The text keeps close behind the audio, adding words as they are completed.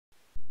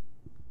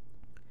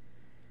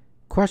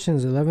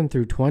Questions 11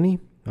 through 20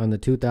 on the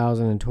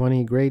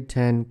 2020 Grade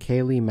 10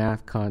 Cayley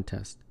Math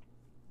Contest.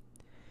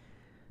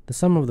 The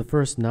sum of the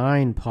first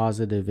 9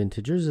 positive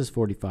integers is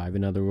 45.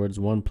 In other words,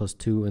 1 plus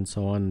 2 and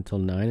so on until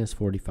 9 is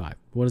 45.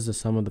 What is the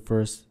sum of the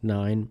first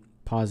 9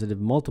 positive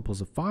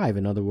multiples of 5?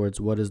 In other words,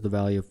 what is the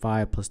value of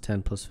 5 plus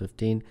 10 plus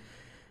 15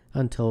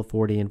 until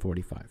 40 and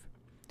 45?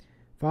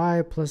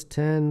 5 plus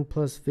 10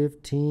 plus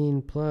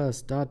 15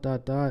 plus ...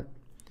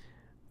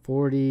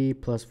 40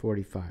 plus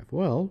 45.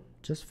 Well,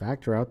 just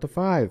factor out the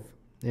 5.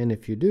 And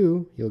if you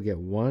do, you'll get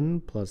 1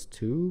 plus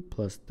 2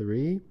 plus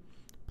 3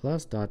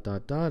 plus ...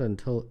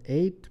 until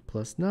 8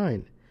 plus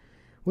 9,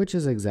 which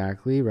is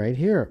exactly right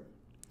here.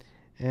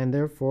 And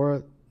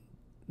therefore,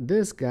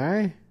 this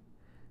guy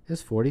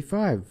is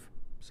 45.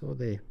 So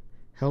they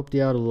helped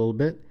you out a little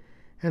bit.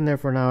 And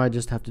therefore, now I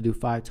just have to do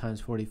 5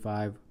 times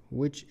 45,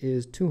 which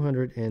is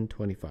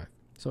 225.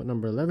 So at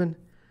number 11,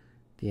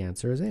 the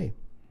answer is A.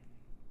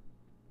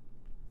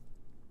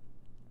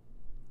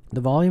 The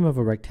volume of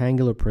a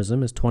rectangular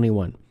prism is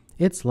 21.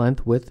 Its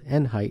length, width,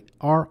 and height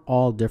are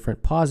all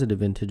different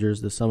positive integers.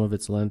 The sum of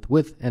its length,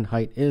 width, and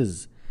height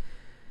is.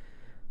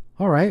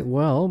 All right,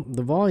 well,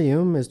 the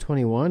volume is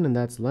 21, and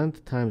that's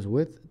length times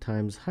width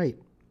times height.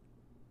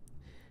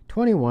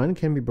 21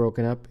 can be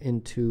broken up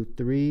into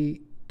 3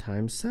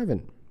 times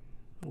 7.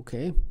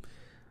 Okay,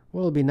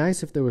 well, it'd be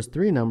nice if there was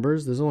 3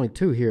 numbers. There's only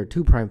 2 here,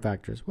 2 prime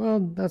factors. Well,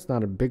 that's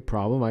not a big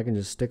problem. I can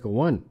just stick a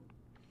 1.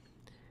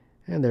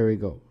 And there we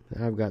go.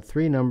 I've got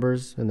 3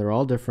 numbers, and they're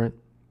all different,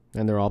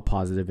 and they're all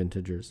positive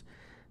integers.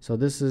 So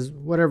this is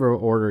whatever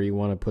order you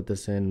want to put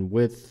this in,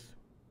 width,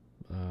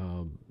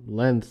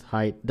 length,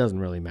 height, doesn't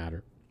really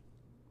matter.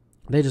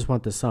 They just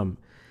want the sum.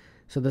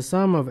 So the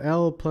sum of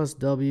L plus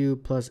W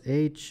plus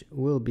H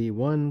will be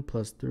 1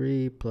 plus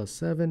 3 plus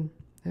 7,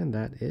 and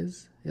that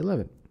is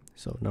 11.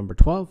 So number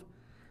 12,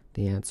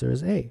 the answer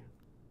is A.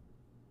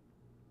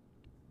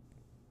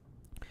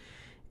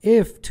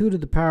 If 2 to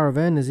the power of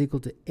n is equal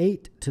to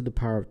 8 to the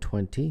power of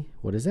 20,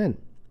 what is n?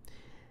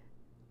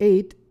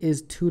 8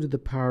 is 2 to the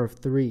power of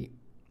 3.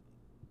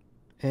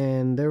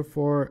 And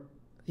therefore,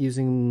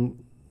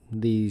 using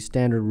the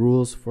standard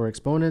rules for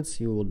exponents,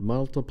 you would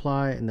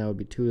multiply, and that would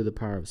be 2 to the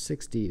power of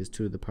 60 is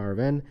 2 to the power of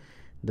n.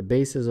 The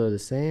bases are the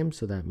same,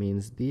 so that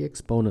means the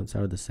exponents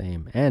are the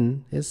same.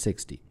 N is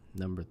 60.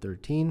 Number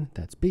 13,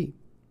 that's B.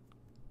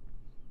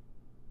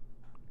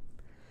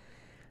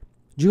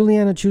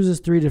 Juliana chooses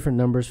 3 different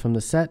numbers from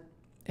the set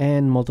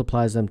and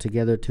multiplies them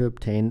together to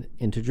obtain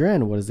integer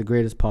n. What is the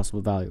greatest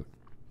possible value?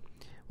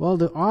 Well,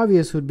 the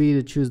obvious would be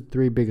to choose the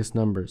 3 biggest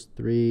numbers,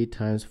 3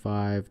 times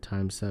 5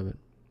 times 7.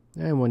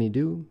 And when you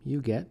do,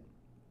 you get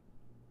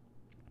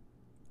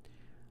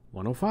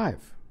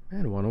 105.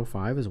 And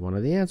 105 is one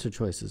of the answer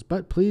choices.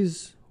 But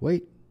please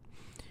wait.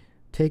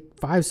 Take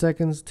 5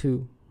 seconds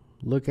to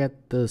look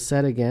at the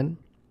set again.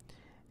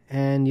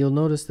 And you'll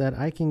notice that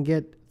I can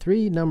get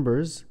 3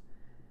 numbers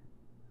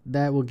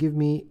that will give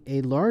me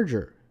a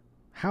larger.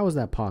 How is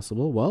that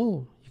possible?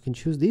 Well, you can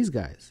choose these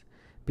guys.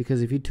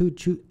 Because if you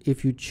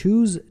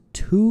choose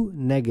 2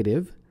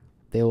 negative,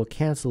 they will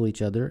cancel each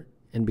other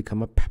and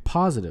become a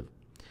positive.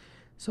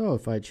 So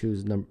if I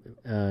choose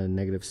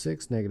negative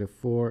 6, negative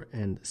 4,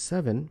 and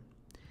 7,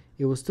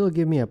 it will still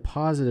give me a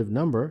positive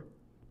number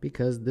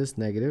because this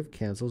negative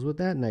cancels with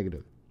that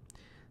negative.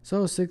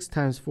 So 6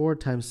 times 4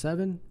 times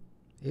 7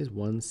 is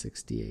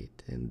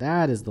 168. And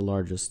that is the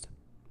largest.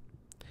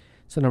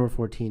 So number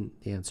 14,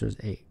 the answer is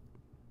A.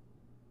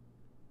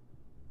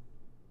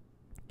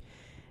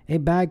 A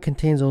bag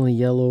contains only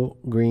yellow,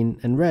 green,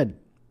 and red.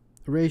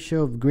 The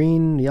ratio of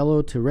green,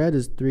 yellow to red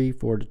is 3,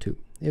 4 to 2.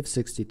 If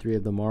 63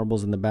 of the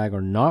marbles in the bag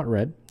are not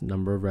red, the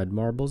number of red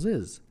marbles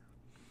is.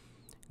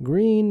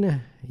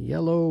 Green,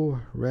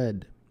 yellow,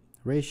 red.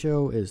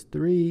 Ratio is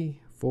 3,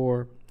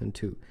 4, and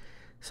 2.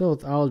 So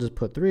I'll just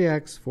put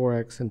 3x,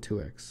 4x, and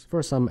 2x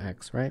for some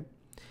x, right?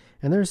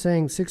 And they're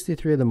saying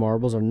 63 of the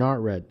marbles are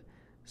not red.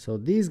 So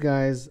these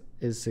guys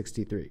is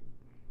 63.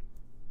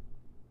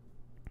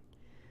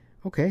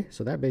 Okay,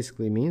 so that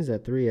basically means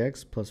that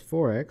 3x plus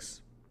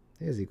 4x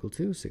is equal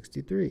to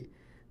 63.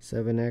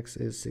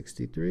 7x is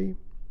 63,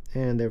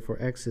 and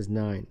therefore x is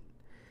 9.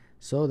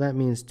 So that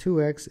means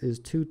 2x is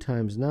 2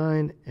 times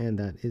 9, and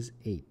that is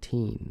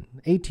 18.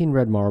 18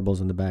 red marbles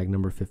in the bag.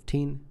 Number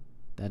 15,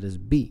 that is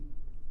B.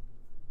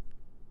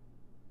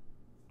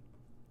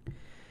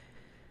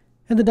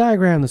 In the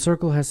diagram, the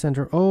circle has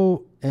center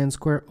O and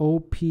square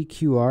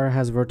OPQR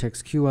has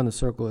vertex Q on the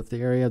circle. If the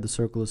area of the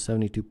circle is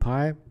 72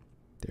 pi,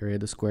 the area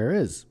of the square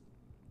is.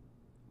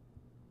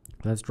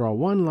 Let's draw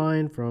one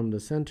line from the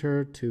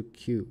center to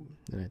Q.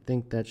 And I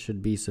think that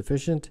should be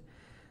sufficient.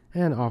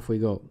 And off we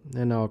go.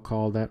 And I'll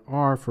call that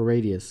R for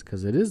radius,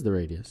 because it is the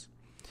radius.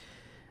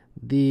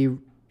 The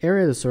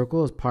area of the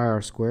circle is pi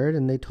r squared,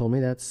 and they told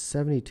me that's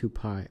 72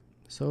 pi.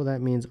 So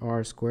that means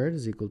r squared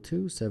is equal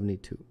to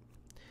 72.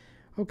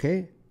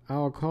 Okay.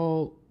 I'll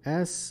call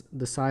S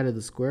the side of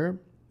the square.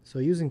 So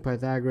using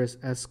Pythagoras,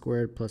 S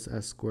squared plus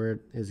S squared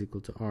is equal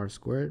to R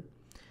squared.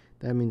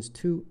 That means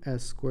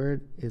 2S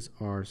squared is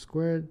R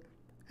squared.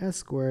 S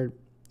squared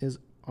is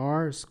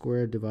r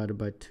squared divided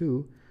by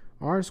 2.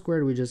 R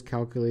squared we just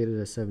calculated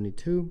as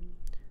 72.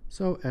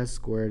 So s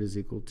squared is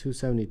equal to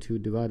 72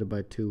 divided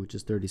by 2, which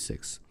is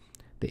 36.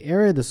 The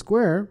area of the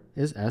square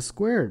is s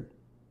squared.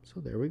 So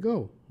there we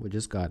go. We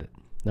just got it.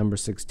 Number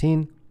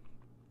 16.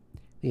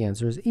 The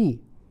answer is E.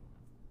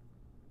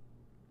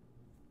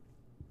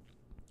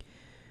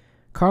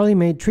 Carly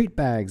made treat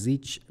bags.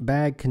 Each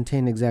bag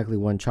contained exactly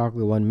 1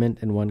 chocolate, 1 mint,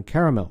 and 1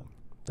 caramel.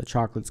 The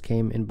chocolates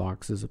came in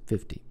boxes of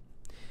 50.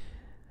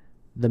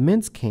 The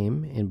mints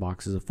came in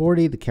boxes of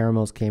 40. The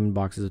caramels came in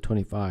boxes of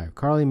 25.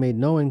 Carly made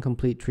no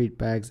incomplete treat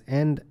bags,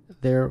 and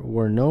there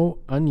were no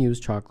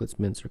unused chocolates,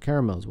 mints, or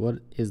caramels. What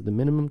is the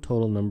minimum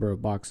total number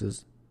of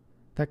boxes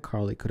that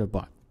Carly could have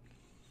bought?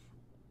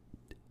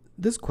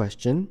 This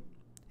question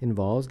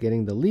involves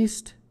getting the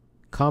least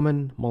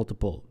common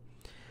multiple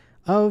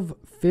of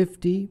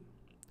 50,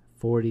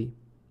 40,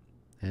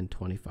 and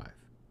 25.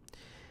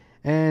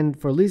 And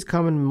for least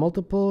common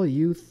multiple,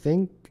 you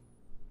think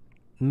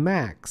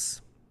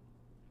max.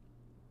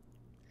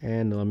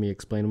 And let me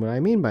explain what I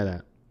mean by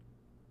that.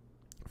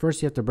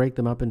 First, you have to break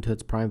them up into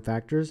its prime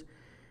factors.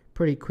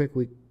 Pretty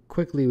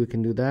quickly we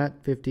can do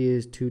that. 50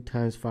 is 2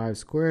 times 5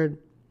 squared.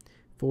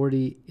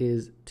 40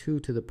 is 2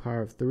 to the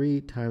power of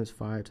 3 times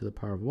 5 to the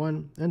power of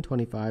 1. And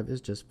 25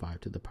 is just 5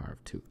 to the power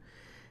of 2.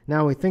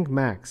 Now we think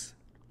max.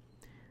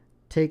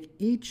 Take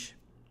each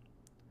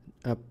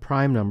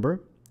prime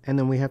number, and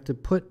then we have to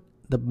put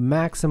the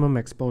maximum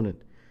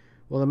exponent.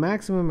 Well, the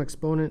maximum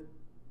exponent,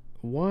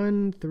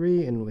 1,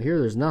 3, and here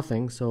there's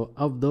nothing. So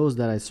of those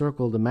that I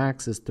circled, the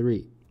max is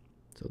 3.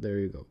 So there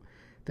you go.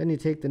 Then you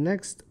take the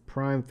next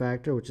prime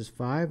factor, which is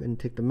 5, and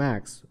take the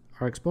max.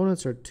 Our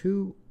exponents are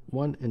 2,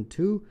 1, and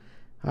 2.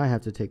 I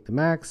have to take the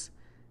max,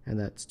 and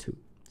that's 2.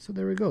 So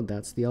there we go.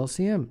 That's the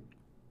LCM.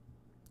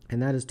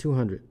 And that is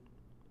 200.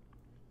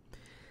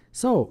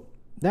 So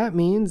that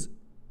means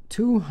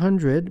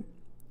 200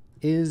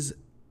 is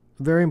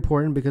very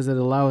important because it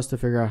allows us to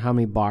figure out how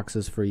many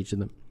boxes for each of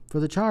them. For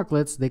the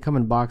chocolates, they come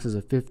in boxes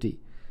of 50.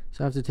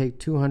 So I have to take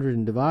 200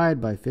 and divide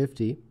by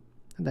 50,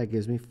 and that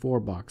gives me 4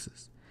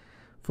 boxes.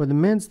 For the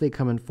mints, they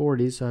come in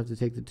 40, so I have to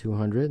take the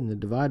 200 and then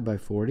divide by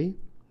 40.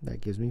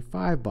 That gives me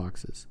 5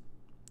 boxes.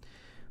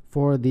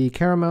 For the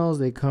caramels,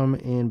 they come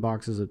in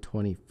boxes of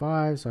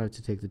 25, so I have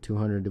to take the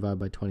 200 and divide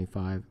by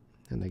 25,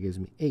 and that gives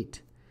me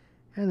 8.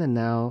 And then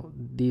now,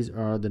 these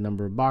are the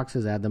number of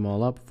boxes. Add them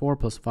all up. 4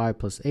 plus 5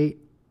 plus 8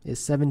 is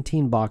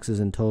 17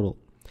 boxes in total.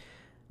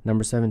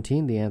 Number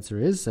 17, the answer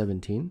is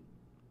 17,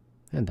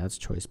 and that's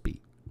choice B.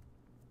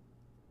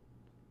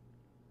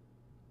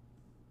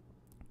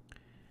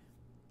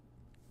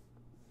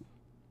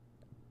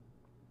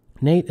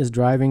 Nate is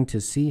driving to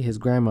see his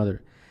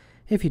grandmother.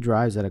 If he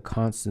drives at a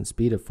constant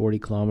speed of 40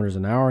 kilometers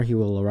an hour, he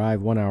will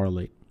arrive 1 hour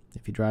late.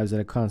 If he drives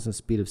at a constant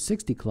speed of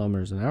 60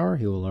 kilometers an hour,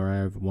 he will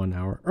arrive 1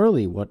 hour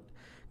early. What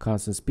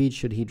constant speed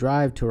should he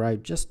drive to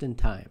arrive just in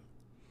time?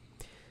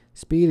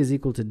 Speed is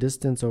equal to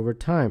distance over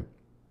time.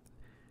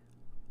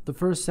 The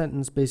first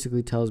sentence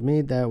basically tells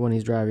me that when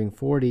he's driving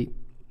 40,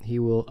 he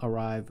will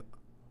arrive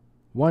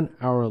 1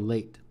 hour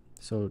late.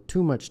 So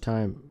too much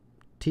time,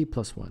 t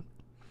plus 1.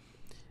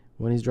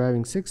 When he's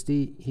driving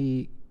 60,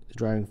 he is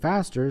driving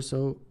faster,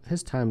 so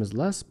his time is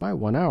less by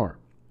 1 hour,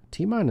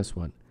 t minus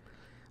 1.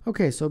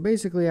 Okay, so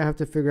basically I have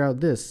to figure out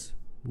this,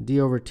 d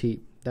over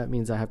t. That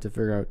means I have to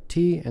figure out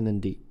t and then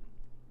d.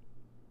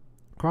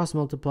 Cross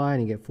multiply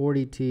and you get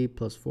 40t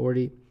plus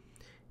 40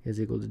 is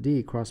equal to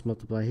d. Cross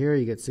multiply here,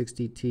 you get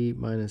 60t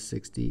minus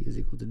 60 is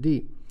equal to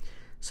d.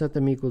 Set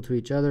them equal to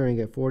each other and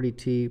you get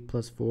 40t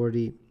plus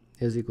 40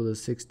 is equal to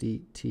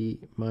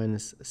 60t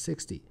minus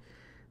 60.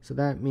 So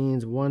that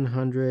means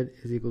 100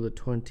 is equal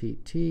to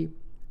 20t.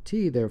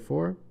 T,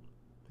 therefore,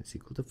 is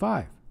equal to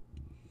 5.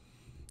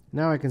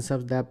 Now I can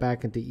substitute that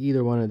back into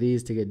either one of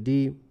these to get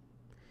d.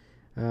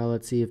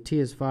 Let's see, if t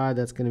is 5,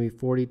 that's going to be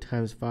 40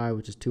 times 5,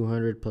 which is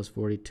 200, plus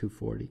 40,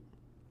 240.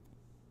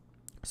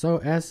 So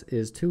S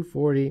is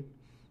 240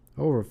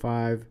 over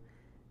 5,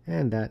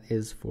 and that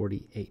is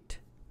 48.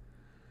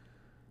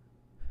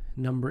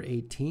 Number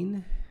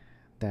 18,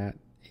 that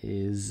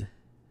is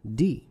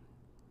D.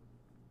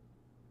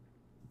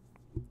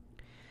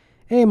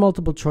 A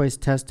multiple choice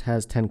test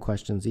has 10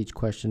 questions. Each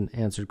question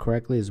answered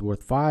correctly is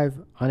worth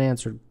 5,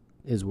 unanswered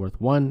is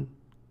worth 1,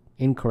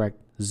 incorrect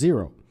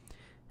 0.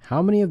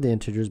 How many of the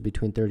integers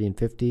between 30 and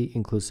 50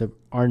 inclusive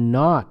are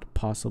not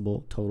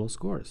possible total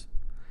scores?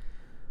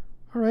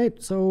 All right,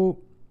 so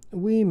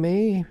we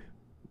may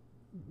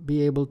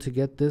be able to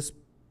get this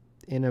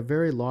in a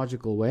very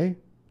logical way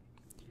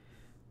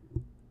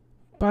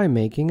by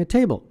making a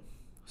table.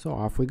 So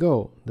off we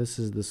go. This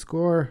is the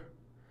score.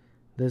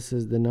 This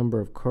is the number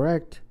of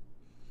correct,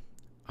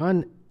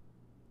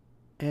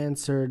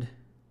 unanswered,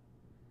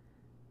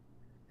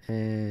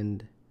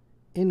 and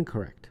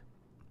incorrect.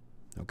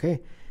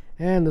 Okay,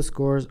 and the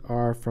scores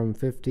are from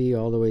 50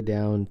 all the way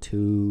down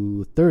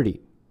to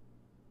 30.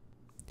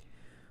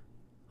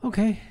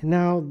 Okay,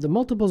 now the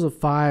multiples of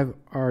 5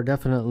 are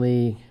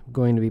definitely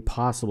going to be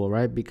possible,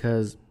 right?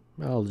 Because,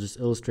 well, I'll just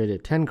illustrate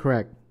it. 10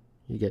 correct,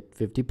 you get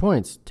 50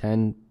 points.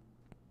 10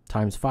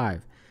 times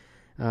 5.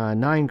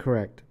 9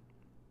 correct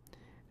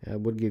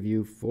would give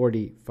you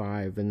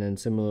 45, and then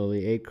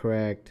similarly 8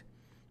 correct,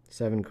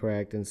 7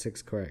 correct, and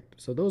 6 correct.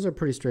 So those are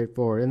pretty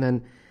straightforward. And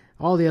then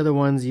all the other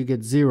ones you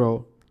get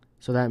 0,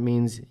 so that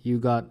means you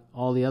got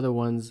all the other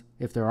ones,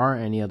 if there are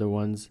any other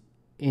ones,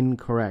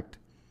 incorrect.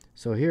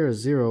 So here is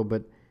 0,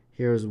 but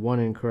here's 1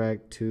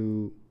 incorrect,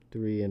 2,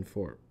 3, and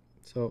 4.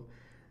 So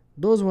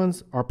those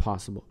ones are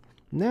possible.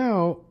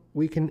 Now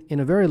we can, in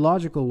a very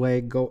logical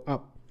way, go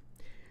up.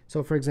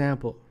 So for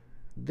example,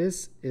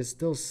 this is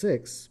still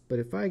 6, but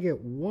if I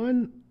get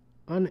 1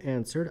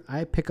 unanswered,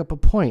 I pick up a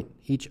point.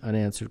 Each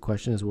unanswered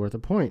question is worth a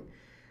point.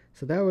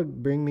 So that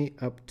would bring me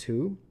up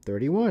to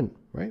 31,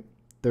 right?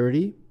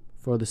 30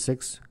 for the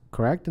 6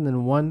 correct, and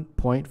then 1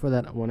 point for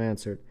that one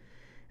answered.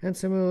 And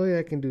similarly,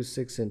 I can do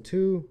 6 and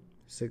 2,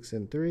 6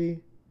 and 3,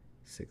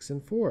 6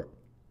 and 4.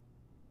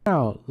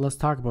 Now, let's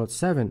talk about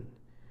 7.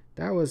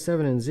 That was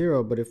 7 and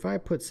 0, but if I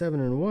put 7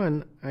 and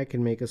 1, I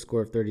can make a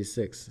score of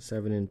 36.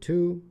 7 and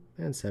 2,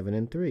 and 7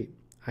 and 3.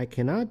 I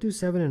cannot do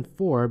 7 and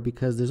 4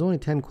 because there's only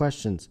 10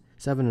 questions.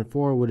 7 and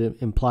 4 would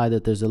imply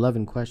that there's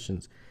 11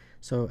 questions.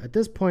 So at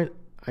this point,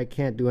 I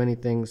can't do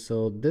anything,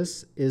 so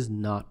this is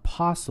not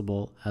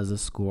possible as a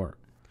score.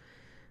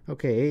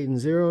 Okay, 8 and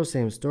 0,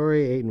 same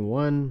story. 8 and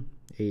 1,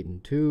 8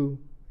 and 2,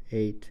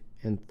 8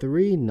 and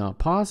 3, not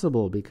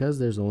possible because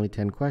there's only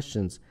 10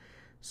 questions.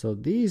 So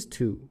these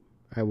two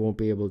I won't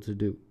be able to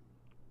do.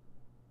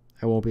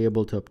 I won't be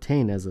able to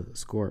obtain as a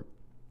score.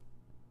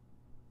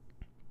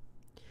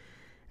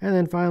 And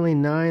then finally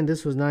 9,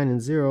 this was 9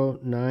 and 0,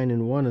 9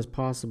 and 1 is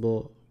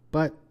possible,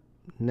 but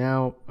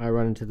now I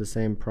run into the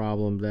same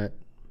problem that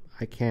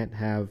I can't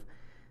have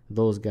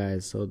those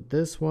guys. So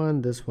this one,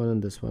 and this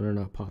one are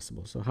not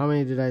possible. So how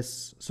many did I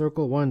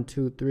circle? 1,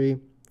 2, 3,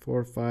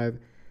 4, 5,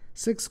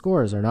 6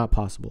 scores are not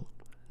possible.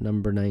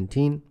 Number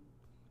 19,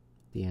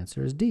 the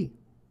answer is D.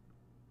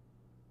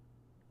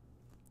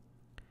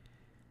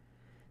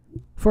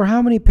 For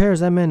how many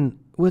pairs mn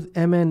with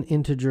mn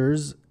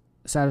integers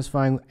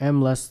satisfying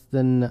m less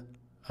than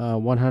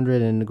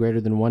 100 and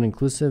greater than 1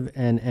 inclusive,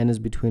 and n is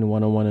between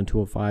 101 and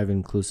 205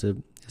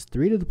 inclusive, is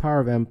 3 to the power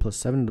of m plus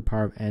 7 to the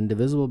power of n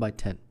divisible by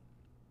 10?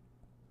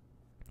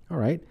 All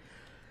right,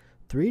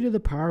 3 to the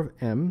power of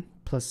m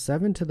plus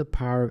 7 to the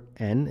power of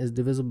n is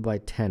divisible by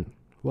 10.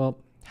 Well,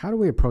 how do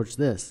we approach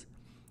this?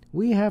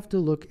 We have to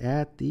look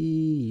at the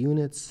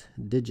units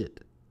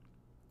digit,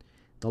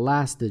 the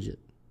last digit,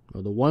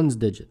 or the ones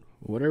digit,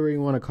 whatever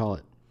you want to call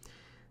it.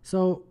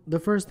 So the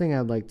first thing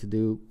I'd like to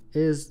do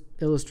is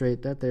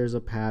illustrate that there's a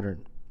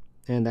pattern,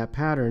 and that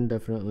pattern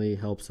definitely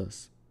helps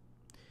us.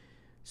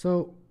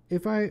 So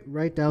if I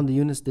write down the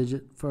units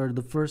digit for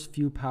the first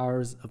few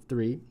powers of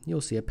 3,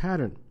 you'll see a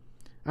pattern.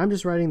 I'm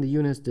just writing the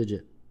units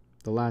digit,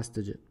 the last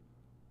digit.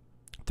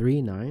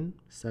 3, 9,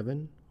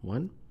 7,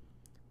 1,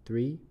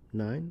 3,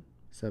 9,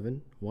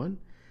 7, 1,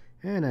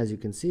 and as you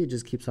can see, it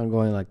just keeps on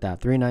going like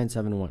that, 3, 9,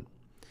 7, 1.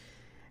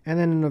 And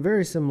then in a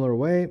very similar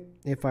way,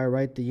 if I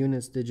write the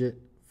units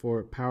digit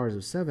for powers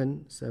of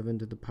 7, 7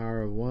 to the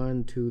power of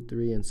 1, 2,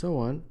 3, and so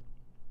on,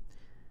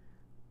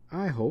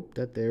 I hope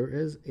that there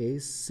is a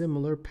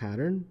similar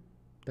pattern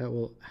that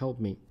will help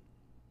me.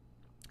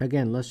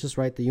 Again, let's just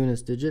write the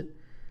units digit.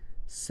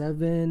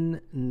 7,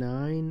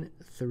 9,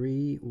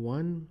 3,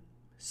 1,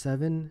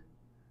 7,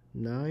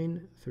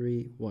 9,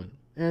 3, 1.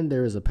 And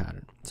there is a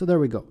pattern. So there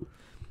we go.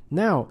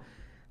 Now,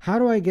 how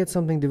do I get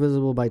something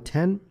divisible by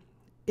 10?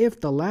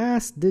 If the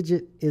last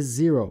digit is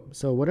 0,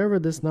 so whatever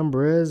this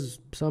number is,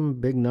 some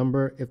big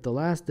number, if the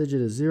last digit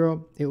is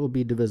 0, it will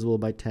be divisible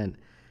by 10.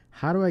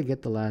 How do I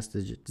get the last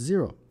digit to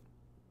 0?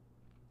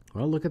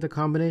 Well, look at the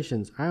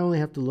combinations. I only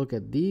have to look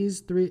at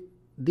these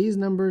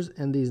numbers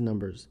and these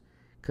numbers,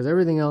 because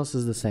everything else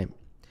is the same.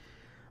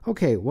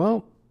 Okay,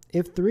 well,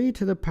 if 3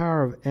 to the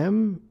power of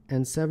m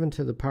and 7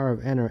 to the power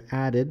of n are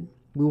added,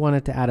 we want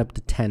it to add up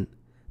to 10.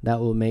 That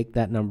will make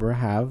that number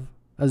have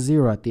a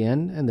 0 at the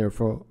end, and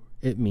therefore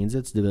it means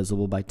it's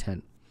divisible by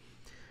 10.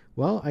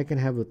 Well, I can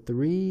have a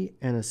 3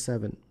 and a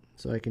 7.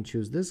 So I can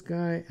choose this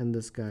guy and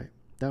this guy.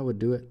 That would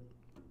do it.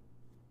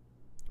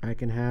 I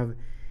can have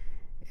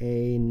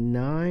a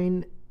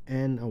 9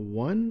 and a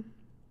 1.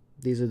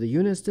 These are the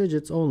units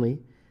digits only.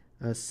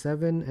 A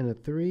 7 and a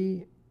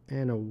 3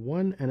 and a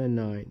 1 and a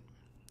 9.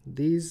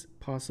 These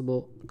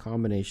possible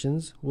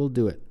combinations will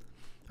do it.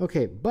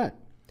 Okay, but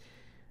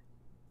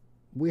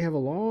we have a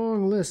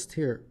long list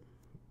here.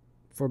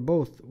 For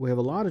both, we have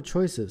a lot of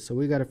choices, so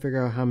we got to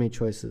figure out how many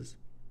choices.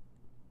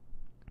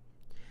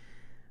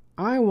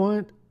 I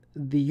want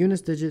the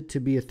units digit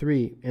to be a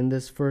 3 in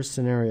this first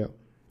scenario.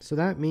 So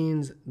that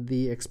means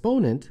the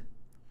exponent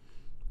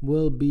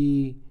will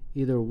be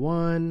either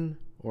 1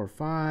 or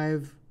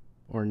 5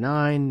 or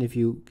 9 if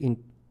you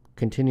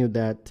continue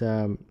that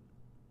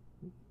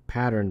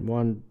pattern,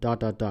 1 dot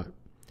dot dot.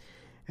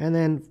 And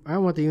then I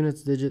want the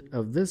units digit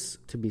of this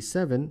to be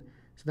 7,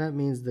 so that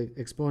means the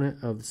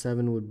exponent of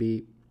 7 would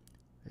be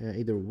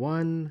either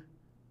 1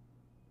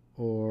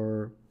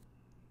 or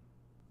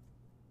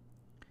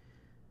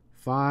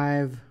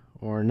 5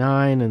 or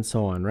 9 and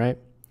so on, right?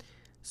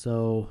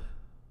 So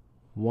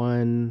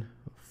 1,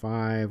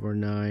 5, or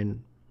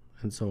 9,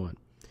 and so on.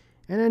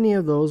 And any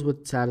of those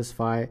would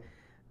satisfy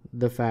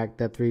the fact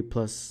that 3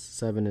 plus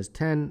 7 is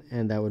 10,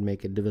 and that would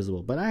make it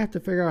divisible. But I have to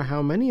figure out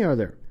how many are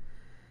there.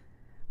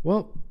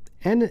 Well,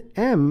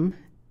 m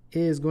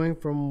is going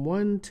from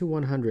 1 to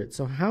 100.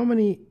 So how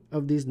many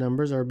of these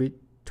numbers are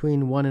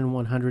between 1 and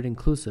 100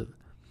 inclusive?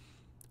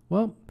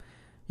 Well,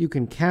 you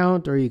can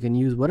count or you can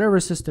use whatever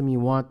system you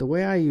want. The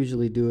way I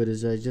usually do it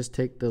is I just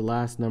take the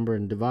last number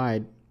and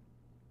divide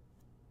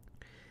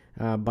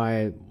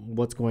by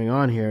what's going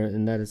on here,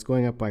 and that it's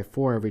going up by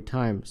 4 every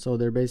time. So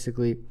they're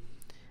basically,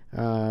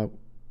 you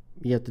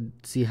have to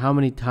see how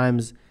many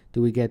times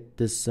do we get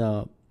this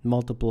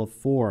multiple of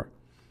 4.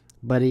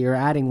 But you're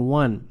adding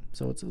 1,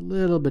 so it's a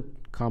little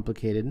bit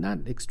complicated.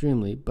 Not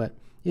extremely, but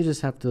you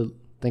just have to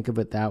think of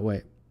it that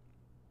way.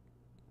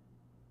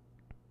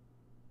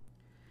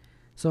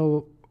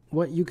 So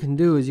what you can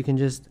do is you can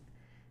just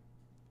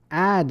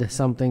add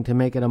something to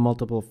make it a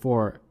multiple of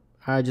 4.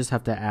 I just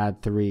have to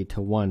add 3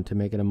 to 1 to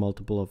make it a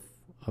multiple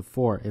of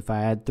 4. If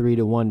I add 3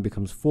 to 1, it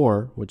becomes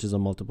 4, which is a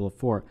multiple of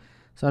 4.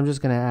 So I'm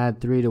just going to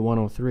add 3 to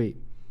 103.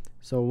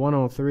 So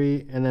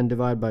 103 and then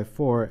divide by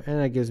 4, and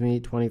that gives me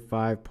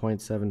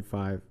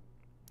 25.75.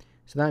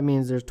 So that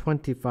means there's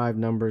 25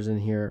 numbers in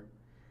here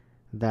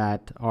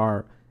that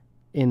are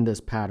in this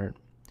pattern.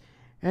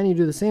 And you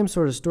do the same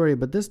sort of story,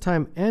 but this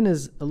time n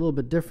is a little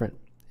bit different.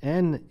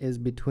 N is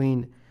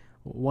between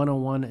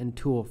 101 and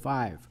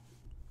 205.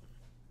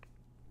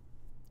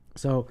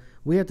 So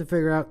we have to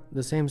figure out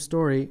the same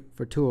story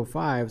for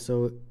 205.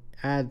 So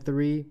add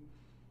 3.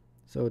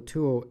 So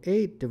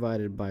 208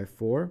 divided by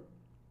 4.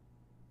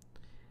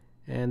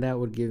 And that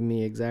would give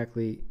me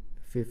exactly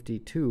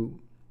 52.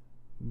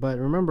 But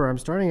remember, I'm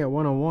starting at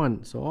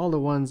 101. So all the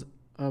ones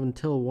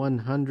until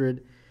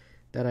 100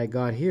 that I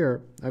got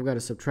here, I've got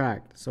to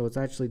subtract. So it's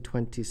actually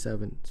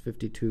 27. It's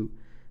 52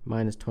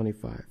 minus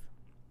 25.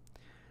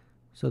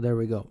 So there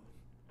we go.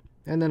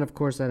 And then, of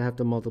course, I'd have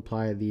to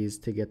multiply these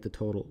to get the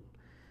total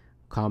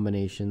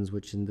combinations,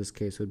 which in this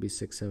case would be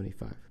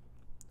 675.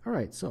 All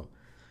right, so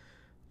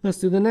let's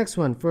do the next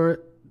one.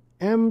 For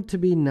m to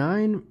be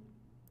 9,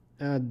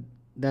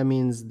 that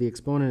means the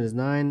exponent is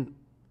 9.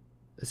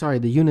 Sorry,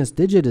 the units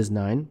digit is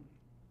 9.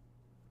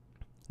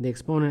 The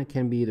exponent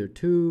can be either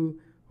 2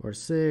 or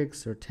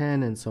 6 or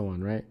 10 and so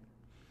on, right?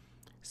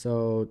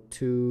 So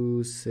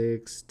 2,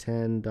 6,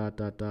 10, dot,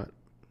 dot, dot.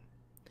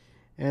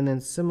 And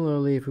then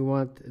similarly, if we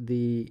want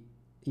the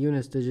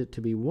units digit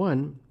to be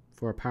 1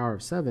 for a power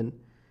of 7,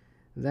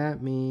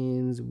 that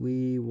means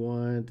we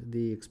want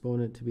the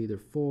exponent to be either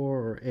 4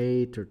 or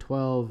 8 or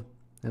 12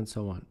 and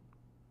so on.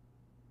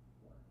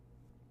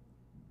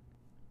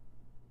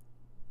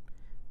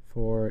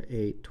 4,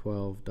 8,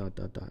 12, dot,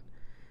 dot, dot.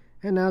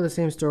 And now the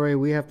same story,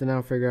 we have to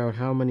now figure out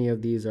how many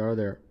of these are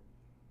there.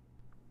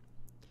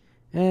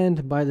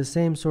 And by the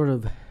same sort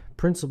of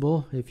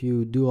principle, if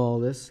you do all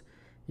this,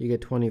 you get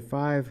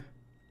 25,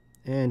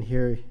 and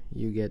here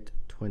you get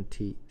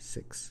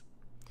 26.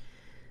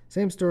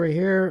 Same story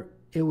here,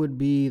 it would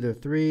be either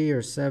 3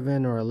 or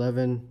 7 or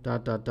 11,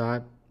 dot, dot,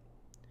 dot.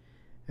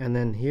 And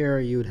then here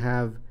you would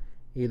have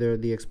either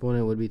the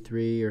exponent would be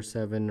 3 or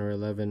 7 or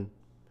 11,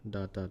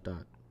 dot, dot,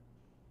 dot.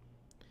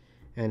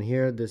 And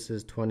here this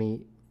is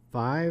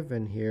 25,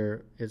 and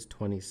here it's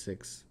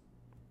 26.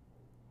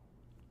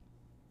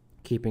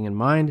 Keeping in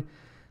mind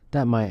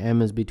that my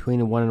m is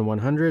between 1 and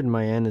 100, and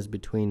my n is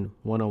between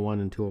 101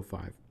 and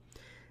 205.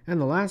 And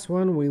the last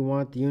one, we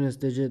want the units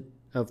digit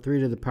of 3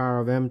 to the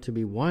power of m to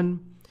be 1.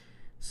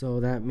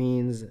 So that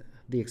means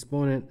the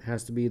exponent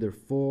has to be either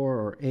 4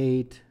 or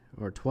 8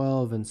 or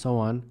 12 and so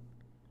on.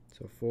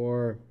 So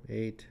 4,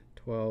 8,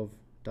 12,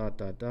 dot,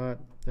 dot, dot,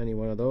 any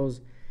one of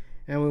those.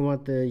 And we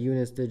want the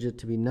units digit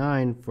to be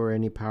 9 for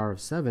any power of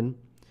 7.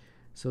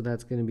 So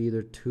that's going to be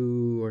either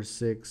 2 or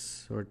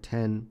 6 or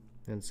 10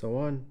 and so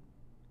on.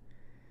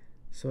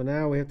 So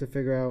now we have to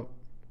figure out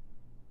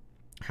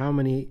how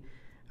many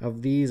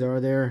of these are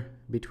there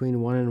between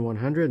 1 and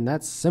 100. And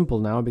that's simple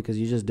now because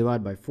you just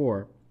divide by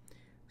 4.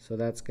 So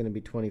that's going to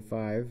be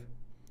 25.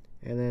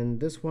 And then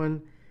this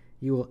one,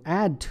 you will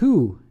add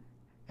 2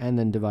 and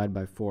then divide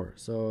by 4.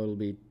 So it'll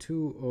be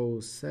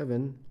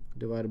 207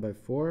 divided by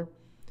 4.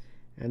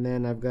 And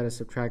then I've got to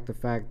subtract the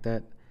fact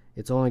that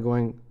it's only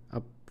going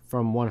up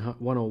from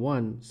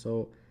 101.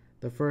 So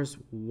the first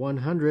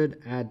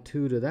 100, add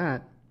 2 to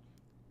that,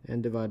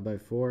 and divide by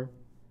 4.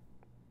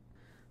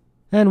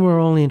 And we're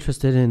only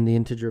interested in the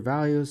integer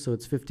values, so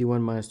it's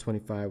 51 minus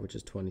 25, which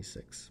is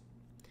 26.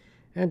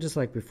 And just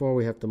like before,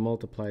 we have to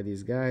multiply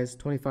these guys.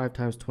 25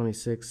 times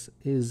 26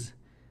 is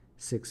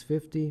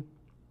 650.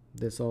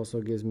 This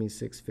also gives me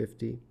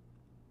 650.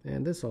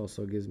 And this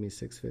also gives me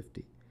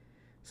 650.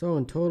 So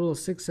in total,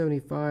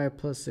 675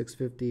 plus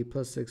 650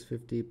 plus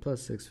 650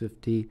 plus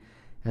 650,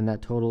 and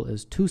that total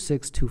is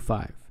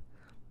 2625.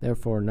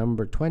 Therefore,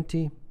 number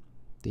 20,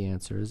 the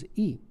answer is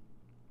E.